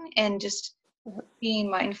sitting and just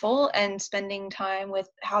being mindful and spending time with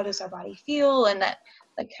how does our body feel, and that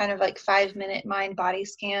like kind of like 5-minute mind body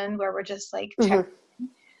scan where we're just like checking.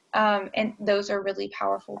 And those are really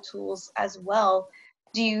powerful tools as well.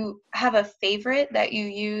 Do you have a favorite that you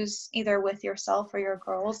use either with yourself or your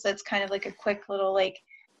girls that's kind of like a quick little like,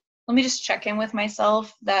 let me just check in with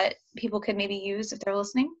myself, that people could maybe use if they're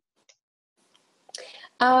listening?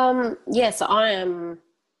 Yes,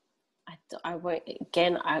 I won't,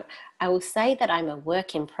 again, I will say that I'm a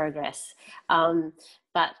work in progress,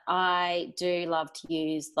 but I do love to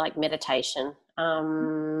use like meditation,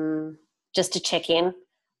 just to check in.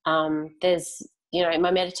 There's,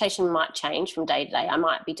 my meditation might change from day to day. I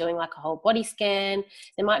might be doing like a whole body scan.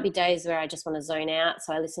 There might be days where I just want to zone out,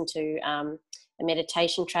 so I listen to a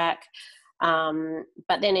meditation track.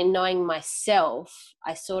 But then in knowing myself,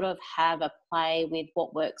 I sort of have a play with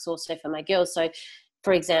what works also for my girls. So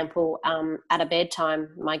for example, at a bedtime,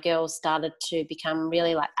 my girls started to become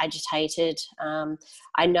really like agitated.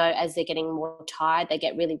 I know as they're getting more tired, they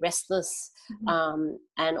get really restless, and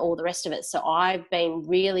all the rest of it. So I've been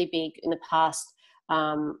really big in the past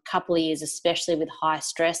couple of years, especially with high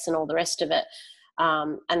stress and all the rest of it,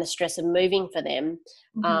 and the stress of moving for them,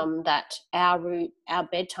 that our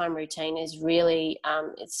bedtime routine is really,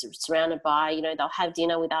 it's surrounded by, they'll have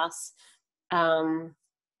dinner with us, and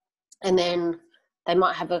then they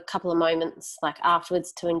might have a couple of moments like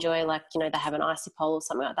afterwards to enjoy, like, they have an icy pole or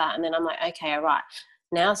something like that. And then I'm like, okay, all right,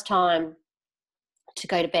 now's time to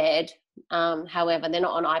go to bed. However, they're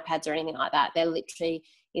not on iPads or anything like that. They're literally,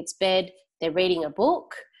 it's bed, they're reading a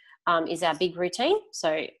book, is our big routine.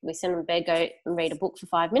 So we send them to bed, go and read a book for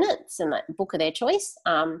 5 minutes, and that book of their choice.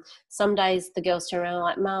 Some days the girls turn around and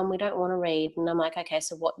like, Mum, we don't want to read. And I'm like, okay,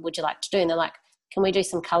 so what would you like to do? And they're like, can we do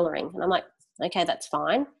some colouring? And I'm like, okay, that's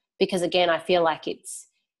fine. Because again, I feel like it's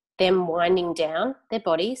them winding down their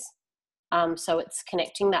bodies. So it's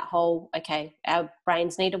connecting that whole, okay, our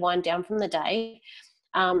brains need to wind down from the day.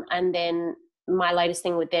 And then my latest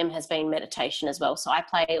thing with them has been meditation as well. So I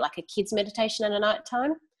play like a kids meditation at a night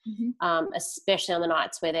time, especially on the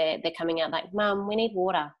nights where they're coming out like, Mum, we need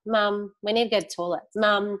water. Mum, we need to go to the toilet.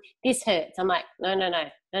 Mum, this hurts. I'm like, no.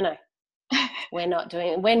 We are not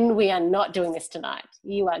doing this tonight.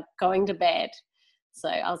 You are going to bed. So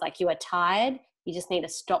I was like, you are tired. You just need to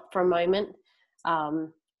stop for a moment.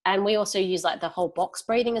 And we also use like the whole box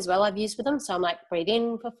breathing as well, I've used with them. So I'm like, breathe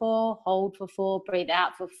in for 4, hold for 4, breathe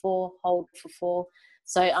out for 4, hold for 4.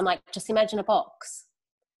 So I'm like, just imagine a box.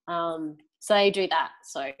 So they do that.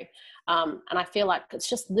 So, and I feel like it's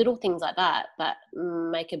just little things like that that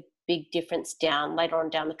make a big difference later on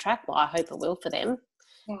down the track. Well, I hope it will for them.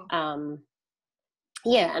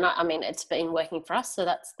 Yeah. And I mean, it's been working for us. So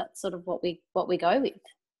that's sort of what we go with.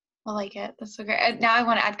 I like it. That's so great. Now I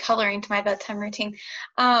want to add coloring to my bedtime routine.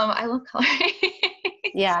 I love coloring.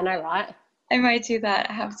 Yeah, I know, right? I might do that.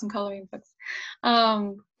 I have some coloring books.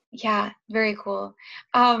 Yeah, very cool.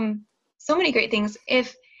 So many great things.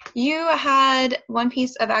 If you had one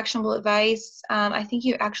piece of actionable advice, I think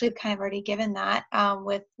you actually have kind of already given that,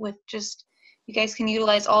 with just, you guys can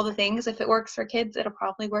utilize all the things. If it works for kids, it'll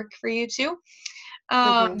probably work for you too.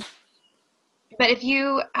 But if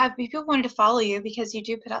people wanted to follow you, because you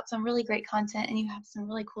do put out some really great content and you have some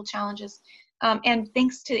really cool challenges, and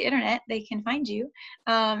thanks to the internet, they can find you.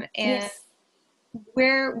 And yes.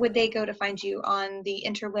 Where would they go to find you on the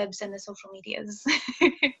interwebs and the social medias?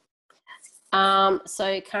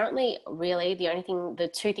 So currently, really, the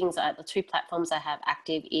two platforms I have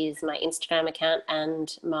active is my Instagram account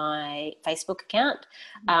and my Facebook account.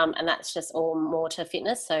 And that's just all More to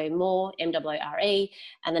Fitness. So More, MWRE,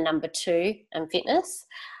 and the number 2 and fitness.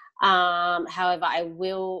 However,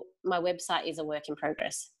 my website is a work in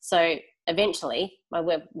progress. So eventually I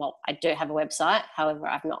do have a website. However,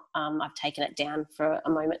 I've taken it down for a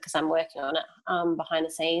moment because I'm working on it behind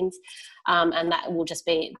the scenes. And that will just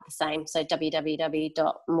be the same. So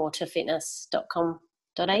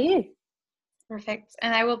www.moretofitness.com.au. Perfect.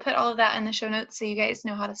 And I will put all of that in the show notes so you guys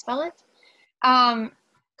know how to spell it.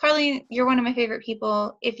 Carly, you're one of my favorite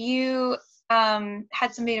people. If you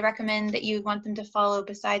had somebody to recommend that you want them to follow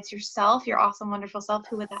besides yourself, your awesome, wonderful self,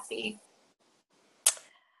 who would that be?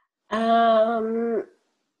 I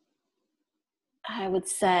would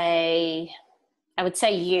say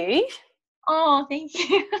you. Oh, thank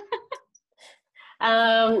you.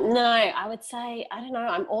 No, I would say, I don't know,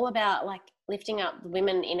 I'm all about like lifting up the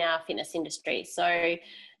women in our fitness industry. So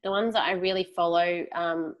the ones that I really follow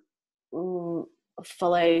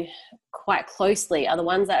quite closely are the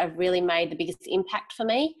ones that have really made the biggest impact for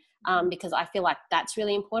me, because I feel like that's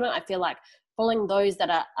really important. I feel like following those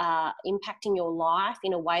that are impacting your life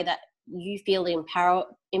in a way that you feel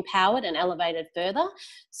empowered and elevated further.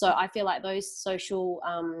 So I feel like those social,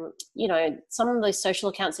 some of those social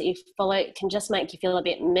accounts that you follow can just make you feel a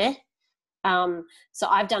bit meh. So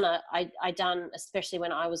I done, especially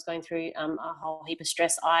when I was going through a whole heap of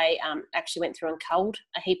stress, I actually went through and culled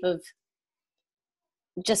a heap of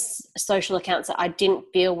just social accounts that I didn't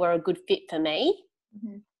feel were a good fit for me.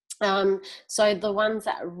 Mm-hmm. So the ones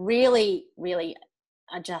that really, really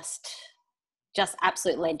are just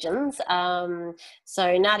absolute legends.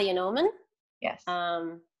 So Nadia Norman. Yes.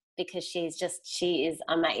 Because she is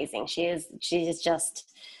amazing. She is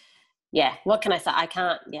just, yeah, what can I say? I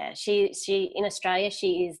can't, yeah. She in Australia,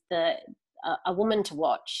 she is a woman to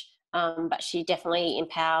watch. But she definitely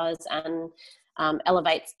empowers and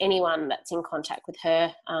elevates anyone that's in contact with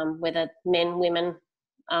her, whether men, women,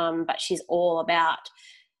 but she's all about,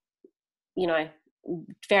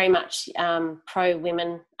 very much pro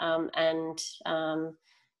women, and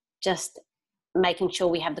just making sure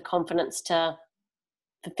we have the confidence to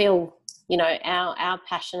fulfill, our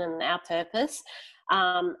passion and our purpose.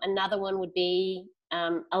 Another one would be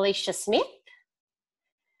Alicia Smith.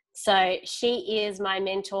 So she is my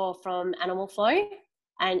mentor from Animal Flow,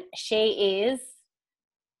 and she is,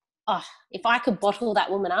 if I could bottle that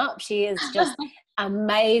woman up, she is just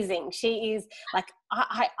amazing. She is like,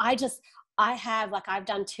 I've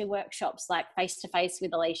done 2 workshops like face to face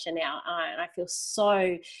with Alicia now, and I feel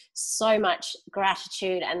so much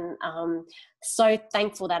gratitude and so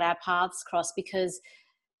thankful that our paths crossed, because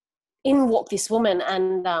in walked this woman,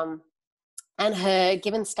 and her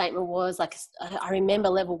given statement was like, I remember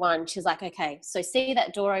level 1, she's like, okay, so see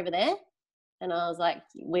that door over there? And I was like,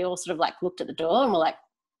 we all sort of like looked at the door and we're like,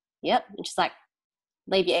 yep. And she's like,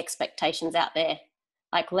 leave your expectations out there.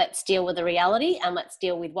 Like, let's deal with the reality and let's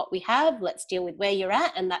deal with what we have. Let's deal with where you're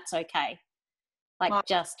at, and that's okay. Like, wow.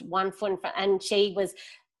 Just one foot in front. And she was,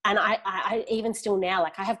 and I even still now,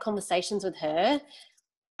 like I have conversations with her,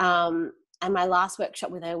 and my last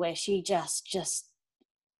workshop with her where she just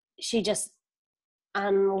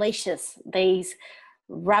unleashes these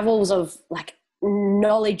ravels of like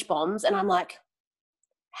knowledge bombs, and I'm like,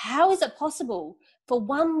 how is it possible for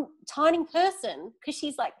one tiny person, because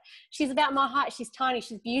she's about my height, she's tiny,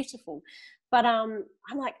 she's beautiful, but I'm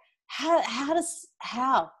like, how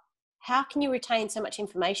can you retain so much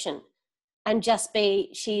information and just be,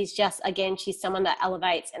 she's someone that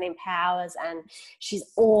elevates and empowers, and she's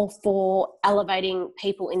all for elevating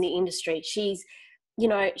people in the industry. She's,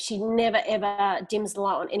 she never ever dims the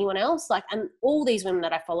light on anyone else. Like, and all these women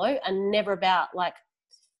that I follow are never about like,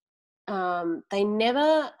 they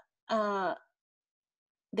never,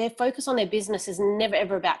 their focus on their business is never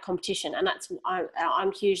ever about competition, and that's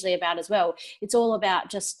I'm hugely about as well. It's all about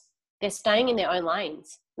just, they're staying in their own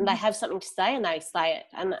lanes, and they have something to say and they say it,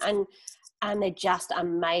 and they're just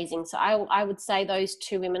amazing. So I would say those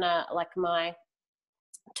 2 women are like my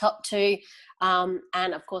top 2,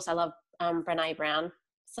 and of course I love Brené Brown.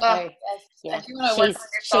 So yes. Yeah, if you want to work on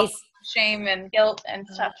yourself, shame and guilt and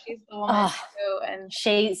stuff, she's the woman too, and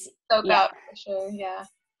she's soak up for sure.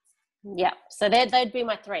 Yeah, so they'd be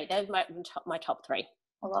my 3. They're my top 3.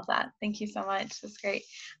 I love that. Thank you so much. That's great.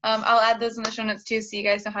 I'll add those in the show notes too, so you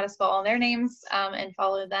guys know how to spell all their names, and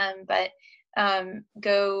follow them. But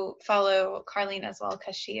go follow Carlene as well,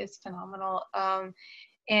 because she is phenomenal.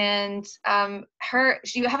 And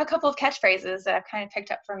you have a couple of catchphrases that I've kind of picked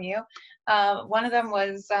up from you. One of them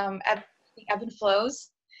was ebb and flows.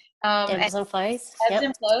 Ebbs and flows. Ebbs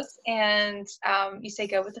and flows. And you say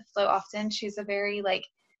go with the flow often. She's a very like,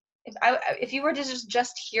 if you were to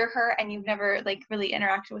just hear her and you've never like really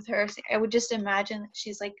interacted with her, I would just imagine that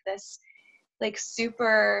she's like this like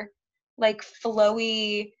super like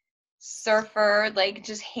flowy surfer, like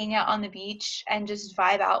just hang out on the beach and just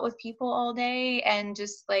vibe out with people all day and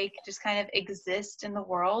just kind of exist in the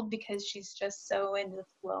world, because she's just so into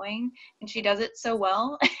flowing and she does it so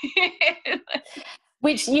well.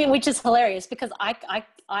 Which is hilarious, because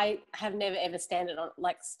I have never ever stood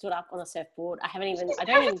up on a surfboard. I don't even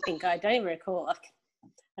recall. Like,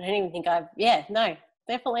 I don't even think no,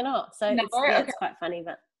 definitely not. So it's quite funny,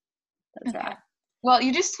 but that's right. Well,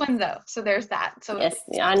 you just swim though, so there's that. So yes,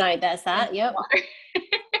 I know there's that. Yep.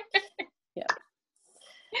 Yeah.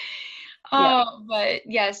 Oh, but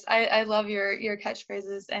yes, I love your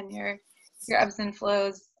catchphrases and your ebbs and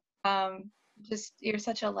flows. just, you're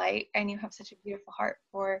such a light, and you have such a beautiful heart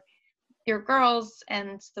for your girls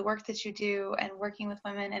and the work that you do and working with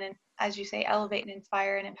women and, as you say, elevate and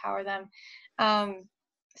inspire and empower them.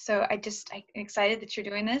 So I'm excited that you're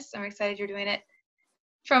doing this. I'm excited you're doing it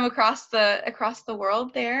from across the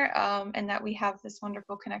world there, and that we have this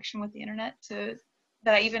wonderful connection with the internet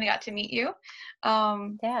that I even got to meet you.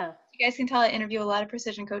 Yeah. You guys can tell I interview a lot of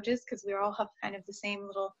precision coaches because we all have kind of the same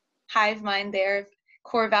little hive mind there of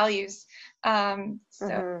core values.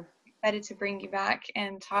 So excited to bring you back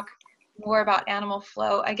and talk more about Animal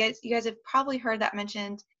Flow. I guess you guys have probably heard that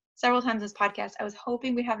mentioned several times in this podcast. I was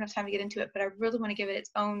hoping we have enough time to get into it, but I really want to give it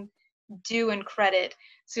its own due and credit.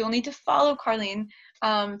 So you'll need to follow Carlene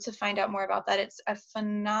to find out more about that. It's a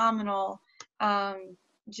phenomenal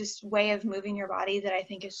just way of moving your body that I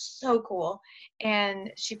think is so cool,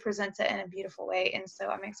 and she presents it in a beautiful way, and so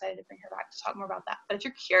I'm excited to bring her back to talk more about that. But if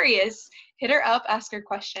you're curious, hit her up, ask her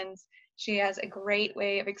questions. She has a great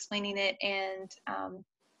way of explaining it, and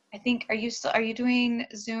I think, are you doing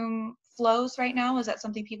Zoom flows right now? Is that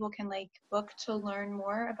something people can like book to learn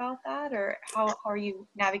more about that, or how are you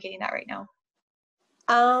navigating that right now?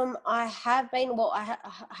 I have been,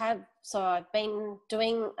 I've been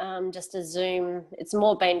doing just a Zoom. It's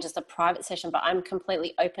more been just a private session, but I'm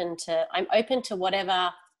open to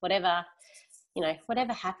whatever, whatever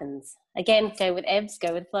happens. Again, go with ebbs,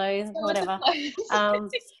 go with flows, whatever.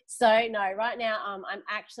 So no, right now I'm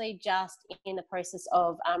actually just in the process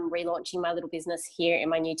of relaunching my little business here in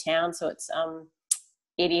my new town. So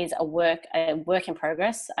it is a work in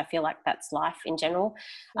progress. I feel like that's life in general.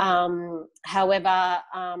 However,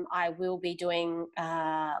 I will be doing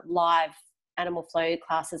live Animal Flow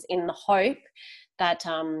classes in the hope that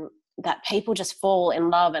that people just fall in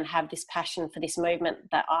love and have this passion for this movement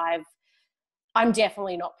that I'm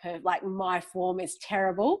definitely not perfect. Like, my form is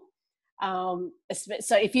terrible. So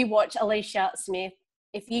if you watch Alicia Smith,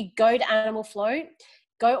 if you go to Animal Flow,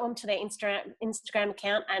 go onto their Instagram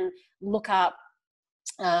account and look up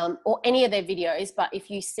or any of their videos. But if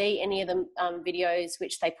you see any of the videos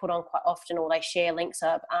which they put on quite often, or they share links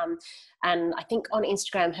of, and I think on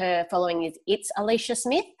Instagram her following is It's Alicia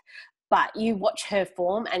Smith, but you watch her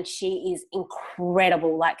form and she is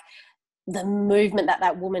incredible. Like, the movement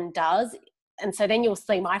that woman does. And so then you'll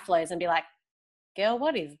see my flows and be like, girl,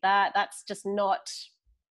 what is that? That's just not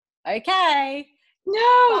okay. No,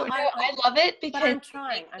 I love it because I'm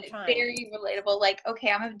trying. Very relatable. Like,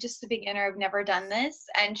 okay, I'm just a beginner. I've never done this,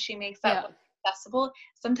 and she makes that look accessible.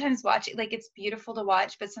 Sometimes watching, like, it's beautiful to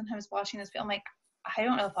watch, but sometimes watching this film, like, I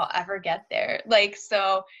don't know if I'll ever get there. Like,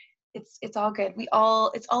 so it's all good.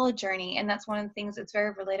 It's all a journey, and that's one of the things that's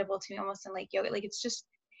very relatable to me, almost in like yoga. Like,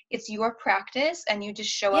 it's your practice, and you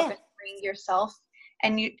just show up and bring yourself.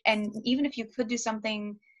 And even if you could do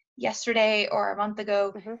something yesterday or a month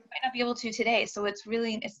ago, you might not be able to today. So it's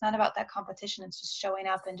not about that competition. It's just showing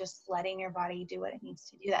up and just letting your body do what it needs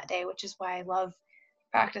to do that day, which is why I love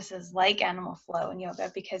practices like Animal Flow and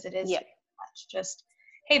yoga, because it is much just,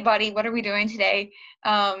 hey body, what are we doing today?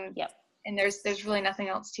 And there's really nothing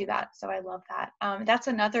else to that. So I love that. That's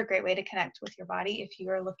another great way to connect with your body. If you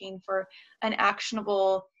are looking for an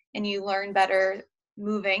actionable and you learn better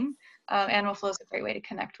moving, Animal Flow is a great way to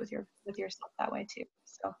connect with yourself that way too.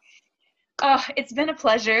 So, it's been a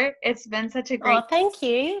pleasure. It's been such a great. Thank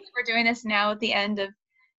you. We're doing this now at the end of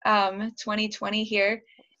 2020 here,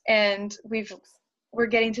 and we're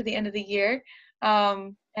getting to the end of the year,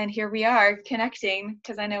 and here we are connecting,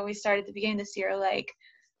 because I know we started at the beginning of this year like,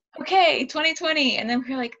 okay, 2020, and then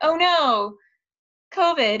we were like, oh no,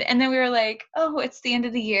 COVID, and then we were like, oh, it's the end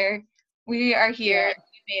of the year. We are here. Yeah.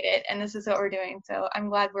 We made it, and this is what we're doing. So I'm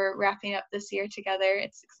glad we're wrapping up this year together.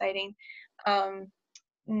 It's exciting.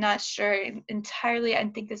 Not sure entirely. I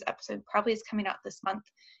think this episode probably is coming out this month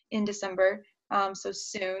in December, so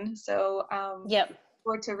soon. So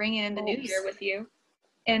forward to ringing in the new year with you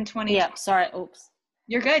in 2020. Yeah, sorry. Oops.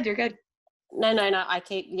 You're good. No, I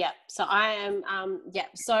keep, so I am,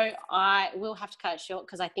 so I will have to cut it short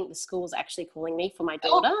because I think the school's actually calling me for my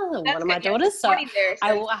daughter, one of my daughters, so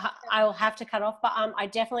I will have to cut off, but I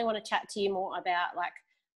definitely want to chat to you more about, like,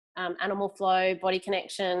 Animal Flow, body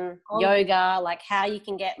connection, yoga, like how you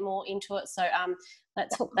can get more into it, so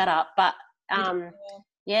let's hook that up. But I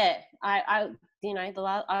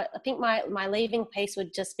think my leaving piece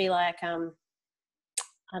would just be like,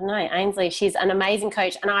 I don't know, Ainsley, she's an amazing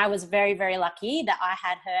coach. And I was very, very lucky that I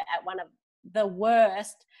had her at one of the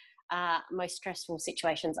worst, most stressful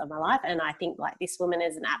situations of my life. And I think, like, this woman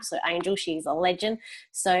is an absolute angel. She's a legend.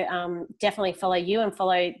 So definitely follow you and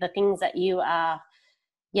follow the things that you are,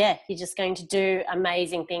 you're just going to do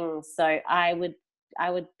amazing things. So I would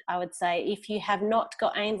would say, if you have not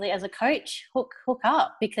got Ainsley as a coach, hook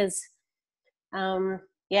up, because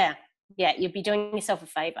you'd be doing yourself a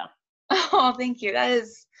favor. Oh, thank you.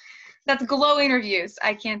 That's glowing reviews.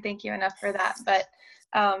 I can't thank you enough for that. But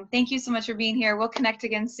thank you so much for being here. We'll connect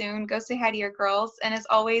again soon. Go say hi to your girls. And as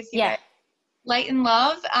always, you guys, light and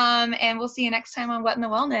love. And we'll see you next time on What in the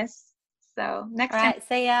Wellness. So next time. All right,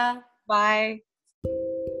 see ya. Bye.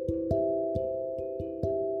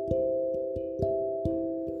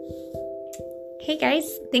 Hey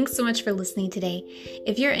guys, thanks so much for listening today.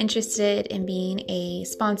 If you're interested in being a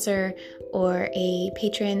sponsor or a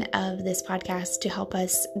patron of this podcast to help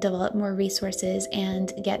us develop more resources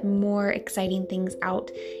and get more exciting things out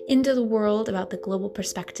into the world about the global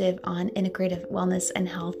perspective on integrative wellness and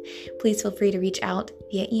health, please feel free to reach out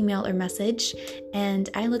via email or message. And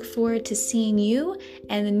I look forward to seeing you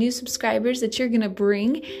and the new subscribers that you're going to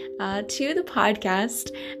bring to the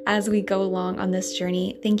podcast as we go along on this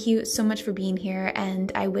journey. Thank you so much for being here,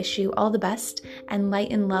 and I wish you all the best and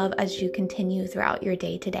light and love as you continue throughout your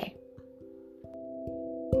day today.